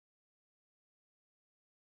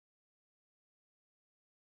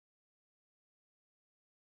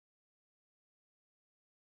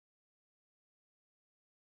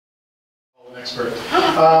Expert.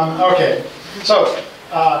 Okay, so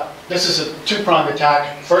this is a two-pronged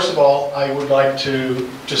attack. First of all, I would like to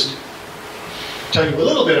just tell you a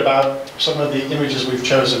little bit about some of the images we've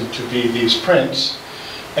chosen to be these prints,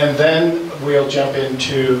 and then we'll jump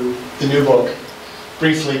into the new book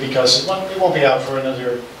briefly, because it won't be out for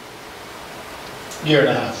another year and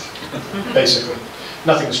a half, basically.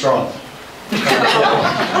 Nothing strong.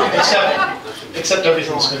 Except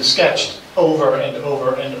everything's been sketched over and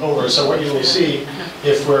over and over. So what you will see,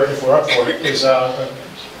 if we're up for it, is a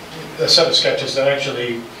set of sketches that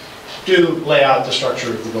actually do lay out the structure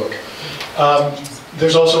of the book.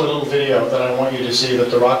 There's also a little video that I want you to see that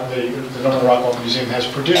the Norman Rockwell Museum has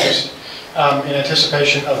produced in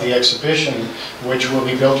anticipation of the exhibition, which will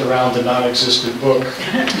be built around the non-existent book.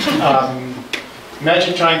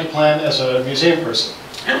 Imagine trying to plan as a museum person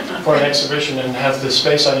for an exhibition and have the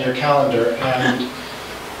space on your calendar and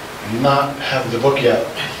not have the book yet.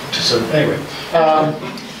 So anyway,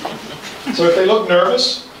 so if they look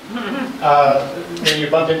nervous, when you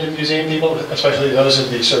bump into museum people, especially those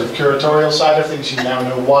in the sort of curatorial side of things, you now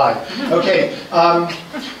know why. Okay,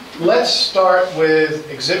 let's start with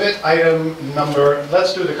exhibit item number,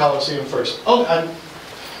 let's do the Colosseum first. Oh, and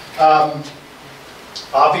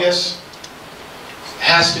obvious,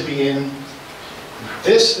 has to be in.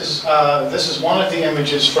 This is one of the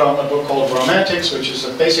images from a book called Romantics, which is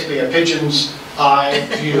basically a pigeon's eye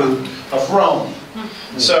view of Rome.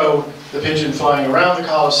 So the pigeon flying around the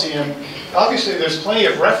Colosseum. Obviously, there's plenty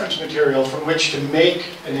of reference material from which to make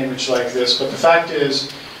an image like this, but the fact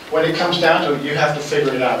is, when it comes down to it, you have to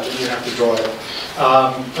figure it out, and you have to draw it.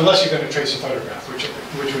 Unless you're going to trace a photograph, which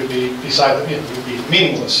would be would be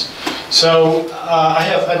meaningless. So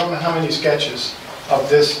I don't know how many sketches of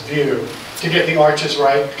this view to get the arches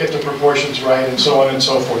right, get the proportions right, and so on and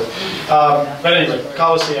so forth. But anyway,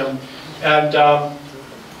 Colosseum. And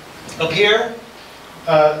up here,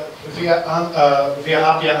 Via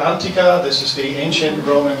Appia Antica, this is the ancient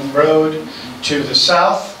Roman road to the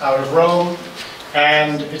south, out of Rome,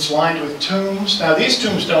 and it's lined with tombs. Now these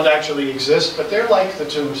tombs don't actually exist, but they're like the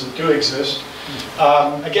tombs that do exist.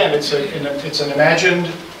 Again, it's an imagined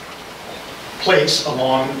place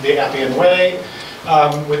along the Appian Way,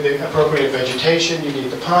 with the appropriate vegetation. You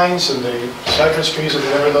need the pines and the cypress trees, or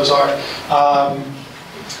whatever those are,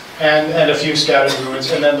 and a few scattered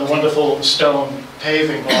ruins, and then the wonderful stone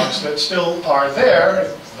paving blocks that still are there.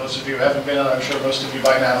 Those of you who haven't been, and I'm sure most of you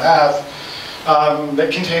by now have,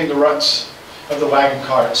 that contain the ruts of the wagon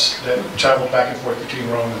carts that traveled back and forth between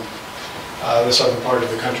Rome and the southern part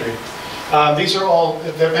of the country. These are all,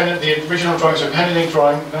 the original drawings are pen and ink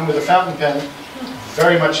drawing, done with a fountain pen,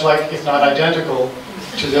 very much like, if not identical,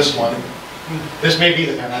 to this one. This may be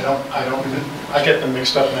the pen. I get them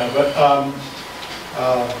mixed up now.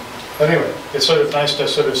 But anyway, it's sort of nice to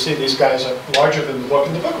sort of see these guys are larger than the book,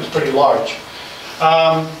 and the book was pretty large.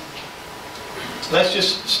 Let's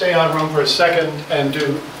just stay on Rome for a second and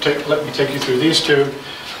let me take you through these two.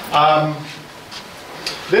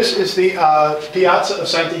 This is the Piazza of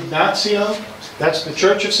Sant'Ignazio. That's the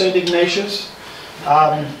Church of St. Ignatius.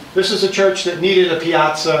 This is a church that needed a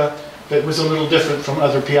piazza that was a little different from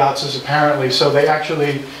other piazzas, apparently, so they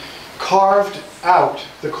actually carved out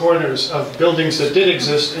the corners of buildings that did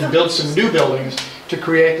exist and built some new buildings to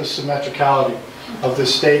create the symmetricality of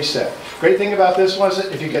this stage set. Great thing about this was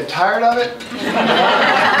that if you get tired of it,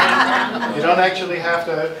 you don't actually have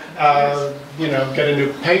to get a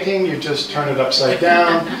new painting, you just turn it upside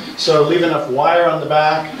down, so leave enough wire on the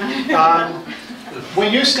back.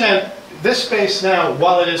 When you stand, this space now,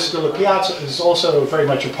 while it is still a piazza, is also very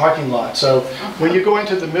much a parking lot. So when you go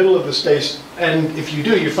into the middle of the space, and if you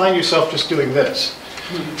do, you find yourself just doing this.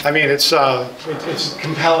 I mean, it's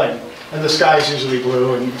compelling, and the sky is usually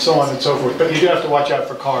blue, and so on and so forth. But you do have to watch out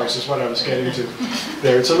for cars, is what I was getting to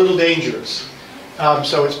there. It's a little dangerous.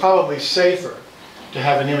 So it's probably safer to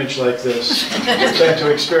have an image like this than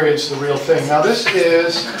to experience the real thing. Now this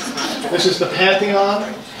is the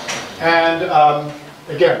Pantheon, and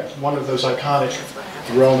again, one of those iconic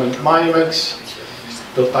Roman monuments,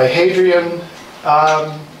 built by Hadrian,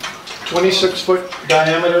 26-foot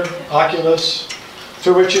diameter oculus,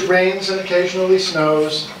 through which it rains and occasionally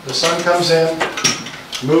snows. The sun comes in,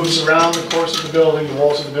 moves around the course of the building, the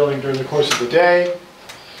walls of the building during the course of the day.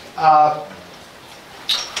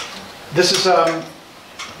 This is,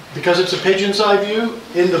 because it's a pigeon's eye view,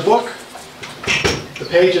 in the book, the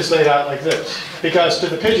page is laid out like this. Because to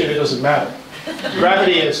the pigeon, it doesn't matter.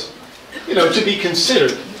 Gravity is, to be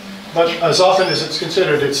considered, but as often as it's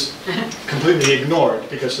considered, it's completely ignored,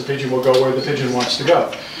 because the pigeon will go where the pigeon wants to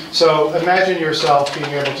go. So imagine yourself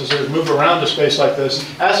being able to sort of move around a space like this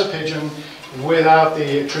as a pigeon without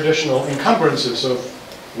the traditional encumbrances of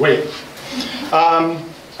weight.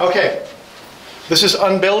 Okay, this is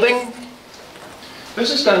unbuilding.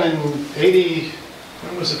 This is done in 80,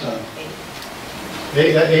 when was it done?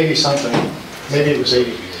 80 something, maybe it was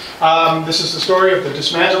 80. This is the story of the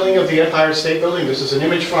dismantling of the Empire State Building. This is an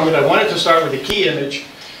image from it. I wanted to start with a key image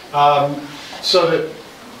so that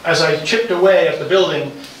as I chipped away at the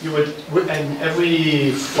building, you would, and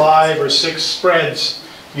every 5 or 6 spreads,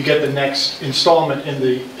 you get the next installment in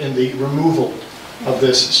the removal of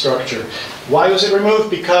this structure. Why was it removed?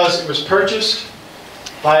 Because it was purchased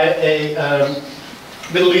by a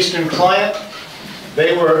Middle Eastern client.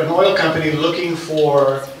 They were an oil company looking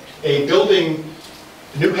for a building,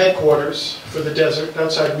 new headquarters for the desert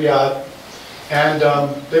outside Riyadh, and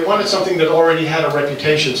they wanted something that already had a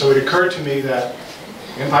reputation. So it occurred to me that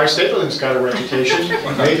Empire State Building's got a reputation.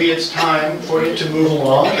 Maybe it's time for it to move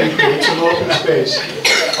along and create some open space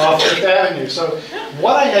off Fifth Avenue. So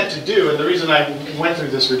what I had to do, and the reason I went through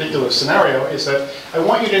this ridiculous scenario, is that I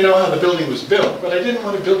want you to know how the building was built, but I didn't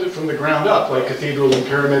want to build it from the ground up, like Cathedral and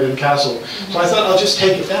Pyramid and Castle. So I thought I'll just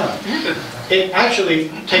take it down. It actually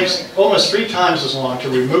takes almost 3 times as long to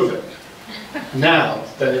remove it now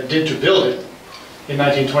than it did to build it in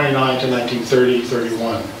 1929 to 1930,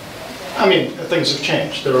 31. I mean, things have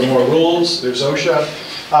changed. There are more rules, there's OSHA,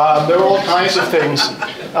 there are all kinds of things.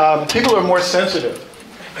 People are more sensitive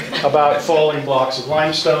about falling blocks of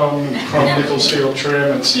limestone, chrome nickel steel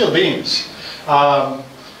trim, and steel beams.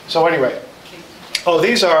 So anyway,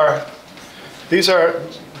 these are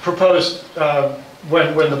proposed,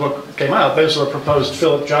 when the book came out, those were proposed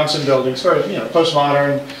Philip Johnson buildings, very,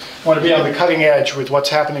 postmodern, want to be on the cutting edge with what's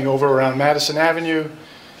happening over around Madison Avenue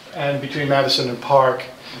and between Madison and Park.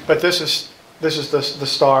 But this is the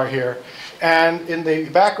star here. And in the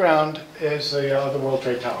background is the World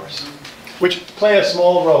Trade Towers, which play a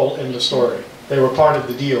small role in the story. They were part of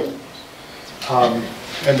the deal.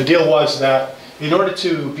 And the deal was that in order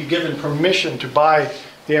to be given permission to buy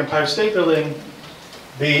the Empire State Building,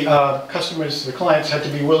 the customers, the clients, had to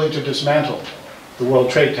be willing to dismantle the World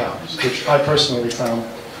Trade Towers, which I personally found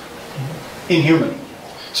inhuman.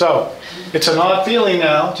 So it's an odd feeling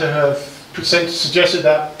now to have suggested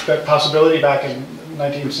that possibility back in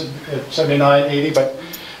 1979, 80, but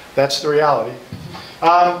that's the reality.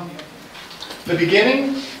 The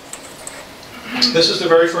beginning, this is the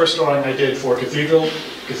very first drawing I did for Cathedral.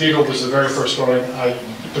 Cathedral was the very first drawing,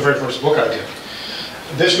 the very first book I did.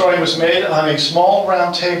 This drawing was made on a small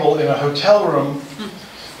round table in a hotel room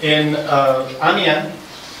in Amiens,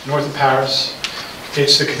 north of Paris.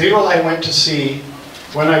 It's the cathedral I went to see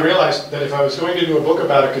when I realized that if I was going to do a book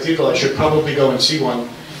about a cathedral, I should probably go and see one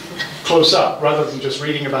close up, rather than just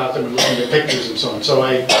reading about them and looking at pictures and so on. So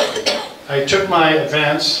I took my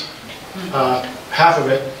advance, half of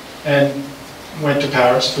it, and went to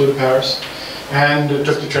Paris, flew to Paris, and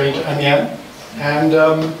took the train to Amiens, and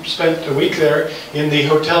spent a week there in the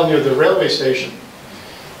hotel near the railway station.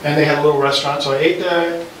 And they had a little restaurant, so I ate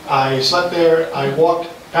there, I slept there, I walked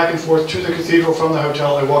back and forth to the cathedral from the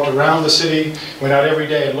hotel. I walked around the city, went out every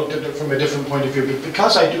day and looked at it from a different point of view. But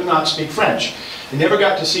because I do not speak French, I never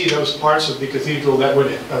got to see those parts of the cathedral that would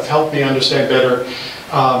have helped me understand better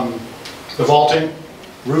the vaulting,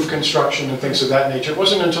 roof construction, and things of that nature. It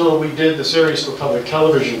wasn't until we did the series for public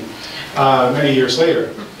television many years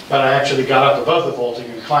later that I actually got up above the vaulting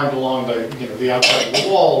and climbed along the outside of the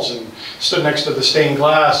walls and stood next to the stained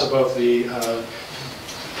glass above the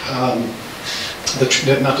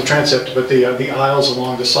not the transept, but the aisles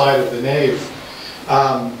along the side of the nave.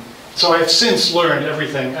 So I have since learned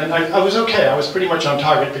everything, and I was okay. I was pretty much on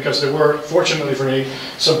target because there were, fortunately for me,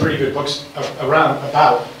 some pretty good books around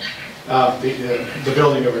about the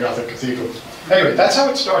building of the Gothic Cathedral. Anyway, that's how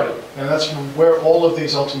it started, and that's where all of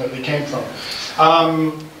these ultimately came from.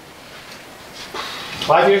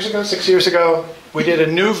 5 years ago, 6 years ago, we did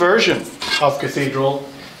a new version of Cathedral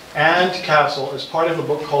and Castle as part of a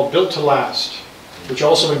book called Built to Last, which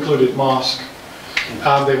also included mosque.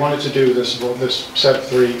 They wanted to do this set of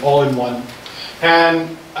 3 all in one.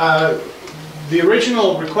 And the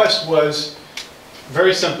original request was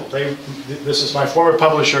very simple. This is my former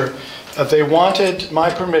publisher. They wanted my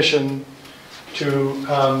permission to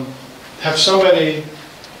have somebody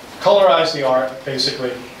colorize the art,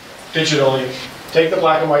 basically, digitally, take the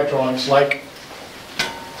black and white drawings like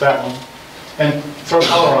that one, and throw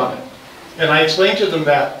color on it. And I explained to them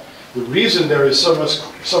that the reason there is so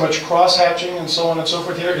much cross-hatching and so on and so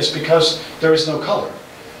forth here is because there is no color.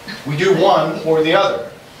 We do one or the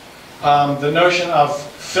other. The notion of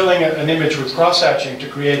filling an image with cross-hatching to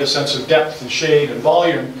create a sense of depth and shade and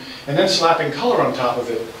volume, and then slapping color on top of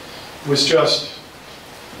it, was just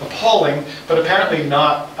appalling, but apparently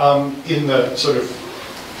not in the sort of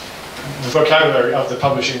vocabulary of the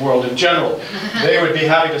publishing world in general. They would be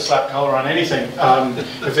happy to slap color on anything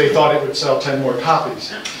if they thought it would sell 10 more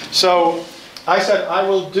copies. So I said, I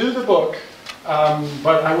will do the book,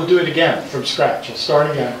 but I will do it again from scratch. I'll start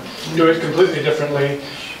again, do it completely differently,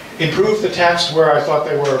 improve the text where I thought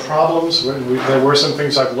there were problems. There were some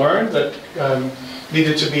things I've learned that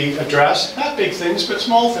needed to be addressed. Not big things, but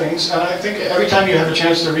small things. And I think every time you have a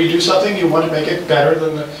chance to redo something, you want to make it better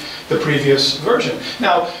than the previous version.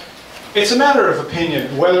 Now, it's a matter of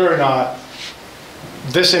opinion whether or not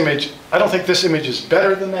this image, I don't think this image is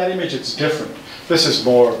better than that image, it's different. This is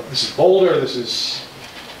bolder, this is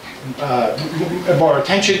more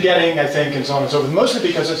attention-getting, I think, and so on and so forth. Mostly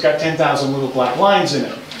because it's got 10,000 little black lines in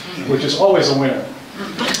it, which is always a winner.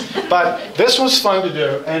 But this was fun to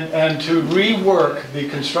do, and to rework the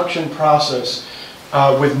construction process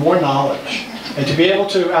with more knowledge. And to be able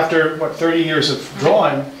to, after, 30 years of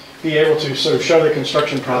drawing, be able to sort of show the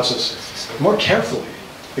construction process more carefully,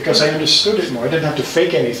 because I understood it more. I didn't have to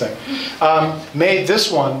fake anything. Made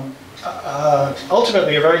this one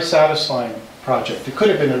ultimately a very satisfying project. It could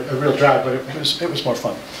have been a real drag, but it was more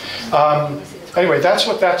fun. Anyway, that's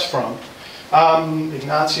what that's from.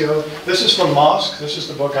 Ignacio. This is from Mosque. This is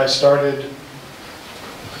the book I started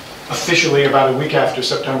officially about a week after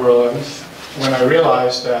September 11th, when I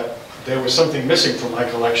realized that there was something missing from my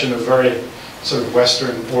collection of very sort of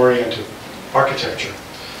Western-oriented architecture.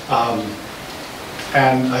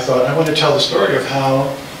 And I thought, I want to tell the story of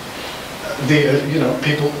how the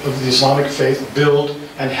people of the Islamic faith build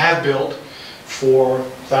and have built for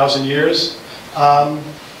 1,000 years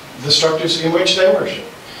the structures in which they worship.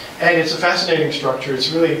 And it's a fascinating structure.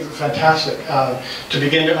 It's really fantastic to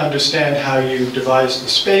begin to understand how you devise the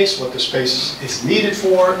space, what the space is needed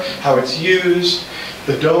for, how it's used.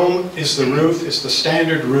 The dome is the roof, is the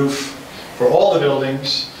standard roof for all the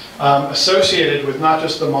buildings, associated with not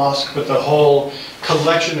just the mosque, but the whole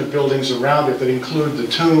collection of buildings around it that include the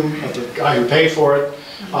tomb of the guy who paid for it,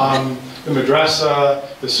 the madrasa,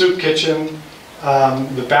 the soup kitchen,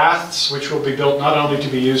 the baths, which will be built not only to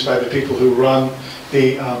be used by the people who run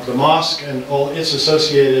the mosque and all its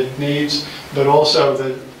associated needs, but also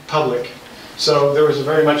the public. So there was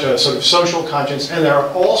very much a sort of social conscience, and there are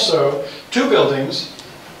also 2 buildings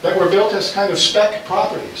that were built as kind of spec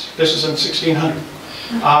properties. This is in 1600.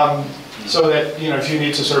 So that, if you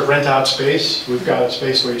need to sort of rent out space, we've got a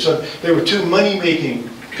space where you... So there were 2 money-making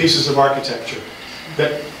pieces of architecture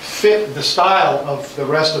that fit the style of the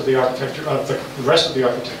rest of the architecture,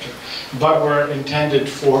 but were intended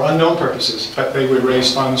for unknown purposes, but they would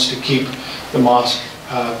raise funds to keep the mosque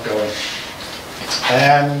going.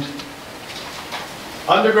 And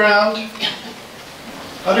Underground,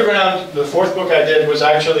 the 4th book I did was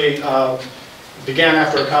actually, began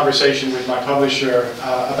after a conversation with my publisher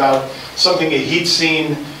about something he'd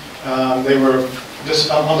seen. They were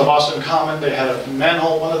on the Boston Common, they had a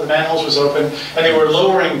manhole, one of the manholes was open, and they were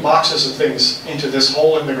lowering boxes of things into this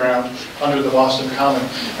hole in the ground under the Boston Common.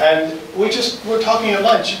 And we just were talking at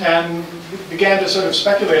lunch and began to sort of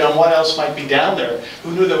speculate on what else might be down there.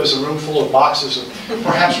 Who knew there was a room full of boxes of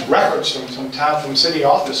perhaps records from some town, from city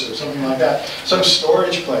office or something like that, some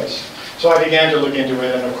storage place. So I began to look into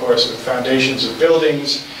it, and of course the foundations of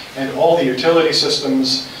buildings and all the utility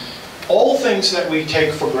systems, all things that we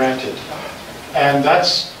take for granted. And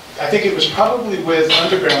that's, I think it was probably with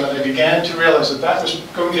Underground that I began to realize that that was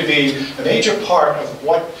going to be a major part of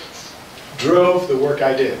what drove the work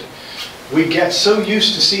I did. We get so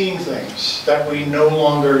used to seeing things that we no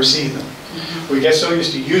longer see them. We get so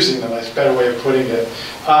used to using them, that's a better way of putting it.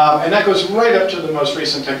 And that goes right up to the most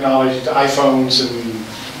recent technology, to iPhones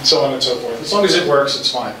and so on and so forth. As long as it works, it's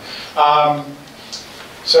fine.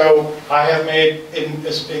 So I have made,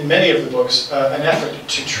 in many of the books, an effort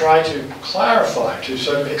to try to clarify, to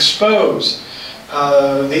sort of expose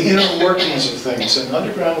the inner workings of things. And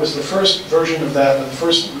Underground was the first version of that, the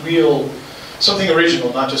first real, something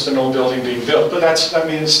original, not just an old building being built. But that's, I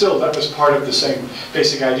mean, still, that was part of the same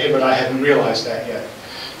basic idea, but I hadn't realized that yet.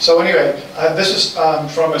 So anyway, this is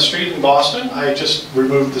from a street in Boston. I just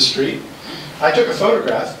removed the street. I took a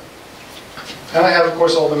photograph, and I have, of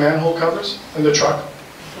course, all the manhole covers in the truck,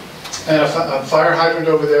 and a fire hydrant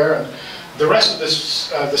over there, and the rest of this,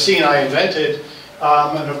 the scene I invented,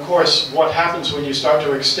 and of course, what happens when you start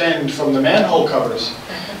to extend from the manhole covers,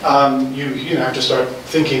 you have to start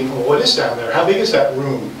thinking, well, what is down there? How big is that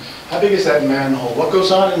room? How big is that manhole? What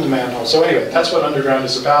goes on in the manhole? So anyway, that's what Underground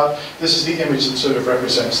is about. This is the image that sort of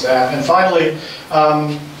represents that. And finally,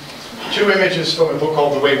 2 images from a book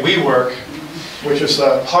called The Way We Work, which is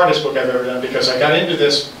the hardest book I've ever done, because I got into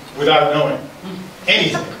this without knowing.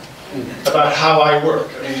 anything about how I work.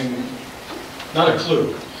 I mean, not a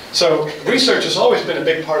clue. So research has always been a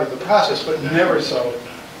big part of the process, but never so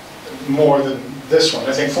more than this one.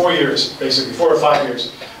 I think 4 years, basically, 4 or 5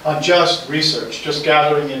 years, on just research, just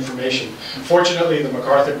gathering information. Fortunately, the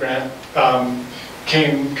MacArthur grant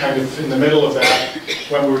came kind of in the middle of that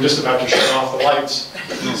when we were just about to shut off the lights.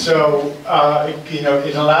 So, you know,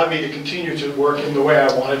 it allowed me to continue to work in the way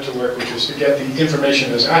I wanted to work, which is to get the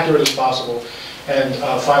information as accurate as possible and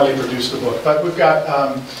finally produce the book. But we've got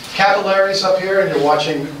capillaries up here, and you're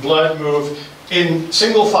watching blood move in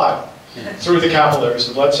single file through the capillaries.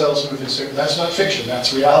 The blood cells move in single. That's not fiction,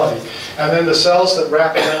 that's reality. And then the cells that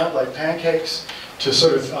wrap around like pancakes to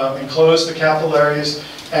sort of enclose the capillaries,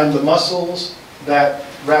 and the muscles that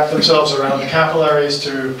wrap themselves around the capillaries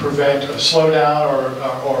to prevent a slowdown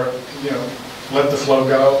or you know, let the flow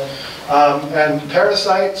go. And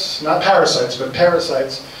parasites, not parasites, but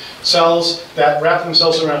parasites, cells that wrap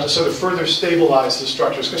themselves around to sort of further stabilize the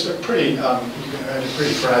structures, because they're pretty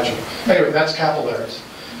fragile. Anyway, that's capillaries.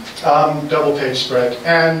 Double page spread.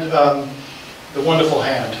 And the wonderful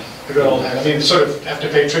hand, the good old hand. I mean, sort of have to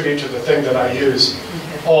pay tribute to the thing that I use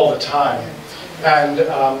all the time. And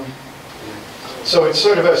so it's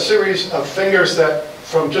sort of a series of fingers that,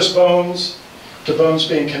 from just bones to bones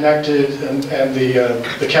being connected and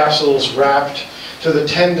the capsules wrapped, to the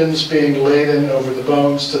tendons being laden over the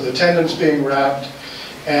bones, to the tendons being wrapped,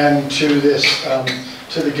 and to this,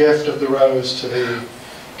 to the gift of the rose, to the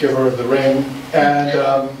giver of the ring. And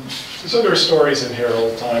so there are stories in here all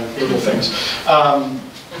the time, little things,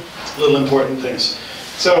 little important things.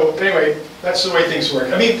 So anyway, that's the way things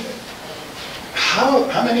work. I mean,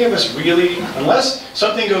 how many of us really, unless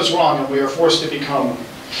something goes wrong and we are forced to become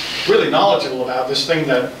really knowledgeable about this thing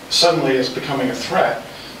that suddenly is becoming a threat,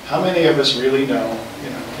 how many of us really know,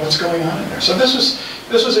 what's going on in there? So this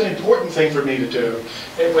was an important thing for me to do.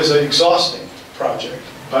 It was an exhausting project,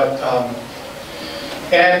 but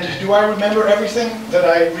and do I remember everything that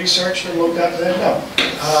I researched and looked at then? No.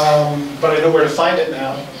 But I know where to find it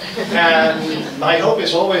now. And my hope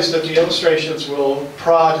is always that the illustrations will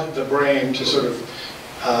prod the brain to sort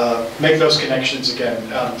of make those connections again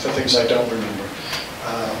for things I don't remember.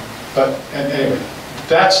 And anyway,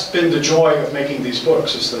 that's been the joy of making these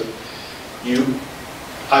books, is that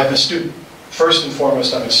I'm a student. First and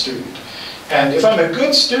foremost, I'm a student. And if I'm a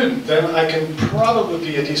good student, then I can probably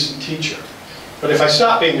be a decent teacher. But if I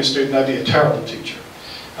stop being a student, I'd be a terrible teacher.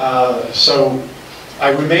 So I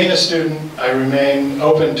remain a student. I remain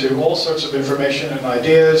open to all sorts of information and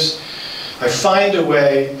ideas. I find a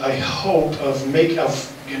way, I hope,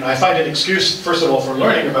 I find an excuse, first of all, for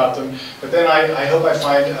learning about them, but then I hope I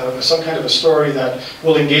find some kind of a story that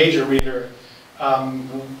will engage a reader,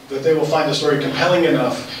 that they will find the story compelling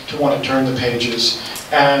enough to want to turn the pages.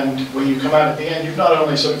 And when you come out at the end, you've not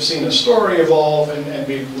only sort of seen a story evolve and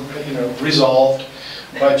be resolved,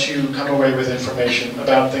 but you come away with information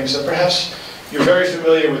about things that perhaps you're very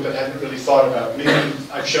familiar with but hadn't really thought about. Maybe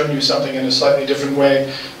I've shown you something in a slightly different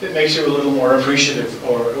way that makes you a little more appreciative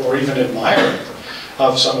or even admiring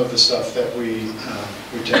of some of the stuff that we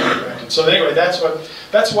take for granted. So anyway, that's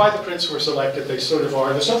why the prints were selected. They sort of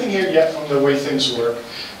are. There's nothing here yet on the way things work.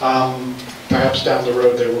 Perhaps down the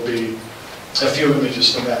road there will be a few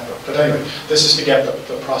images from that book. But anyway, this is to get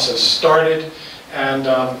the process started. And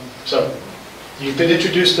so you've been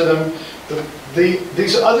introduced to them.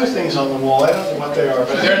 These other things on the wall, I don't know what they are,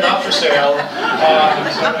 but they're not for sale.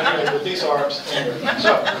 So anyway, but these are. Anyway.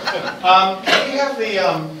 So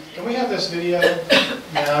can we have this video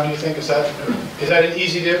now? Do you think is that an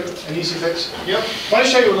easy fix? Yep. I want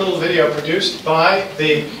to show you a little video produced by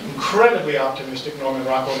the incredibly optimistic Norman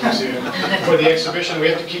Rockwell Museum for the exhibition. We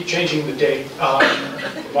have to keep changing the date,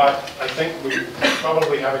 but I think we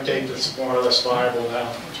probably have a date that's more or less viable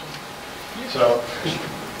now. So.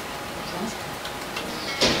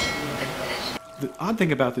 The odd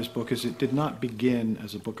thing about this book is it did not begin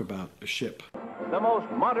as a book about a ship. The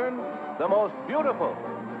most modern, the most beautiful,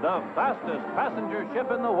 the fastest passenger ship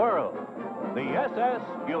in the world, the U.S.S.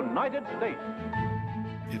 United States.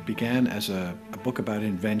 It began as a book about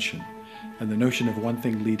invention and the notion of one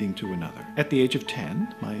thing leading to another. At the age of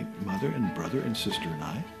 10, my mother and brother and sister and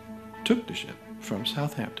I took the ship from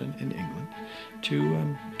Southampton in England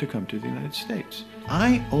to come to the United States.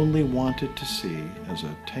 I only wanted to see, as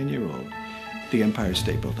a 10-year-old, the Empire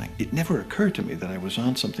State Building. It never occurred to me that I was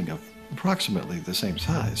on something of approximately the same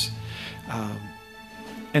size,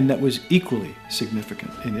 and that was equally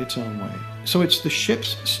significant in its own way. So it's the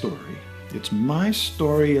ship's story. It's my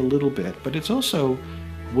story a little bit, but it's also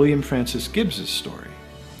William Francis Gibbs's story,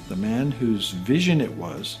 the man whose vision it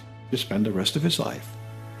was to spend the rest of his life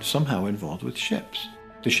somehow involved with ships.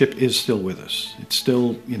 The ship is still with us. It's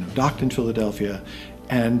still, docked in Philadelphia,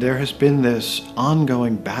 and there has been this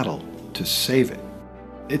ongoing battle to save it.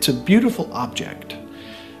 It's a beautiful object,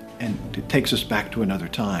 and it takes us back to another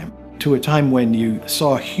time, to a time when you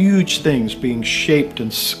saw huge things being shaped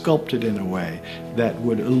and sculpted in a way that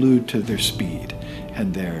would allude to their speed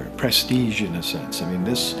and their prestige in a sense. I mean,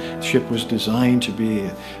 this ship was designed to be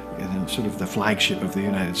sort of the flagship of the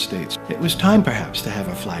United States. It was time perhaps to have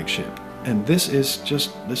a flagship, and this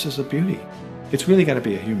is a beauty. It's really got to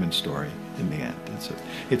be a human story in the end.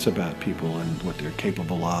 It's about people and what they're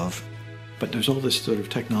capable of, but there's all this sort of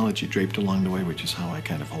technology draped along the way, which is how I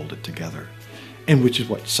kind of hold it together, and which is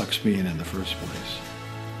what sucks me in the first place.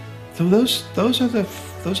 So those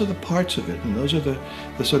are the parts of it, and those are the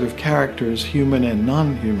sort of characters, human and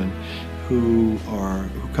non-human, who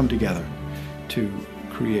come together to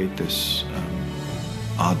create this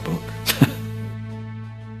odd book.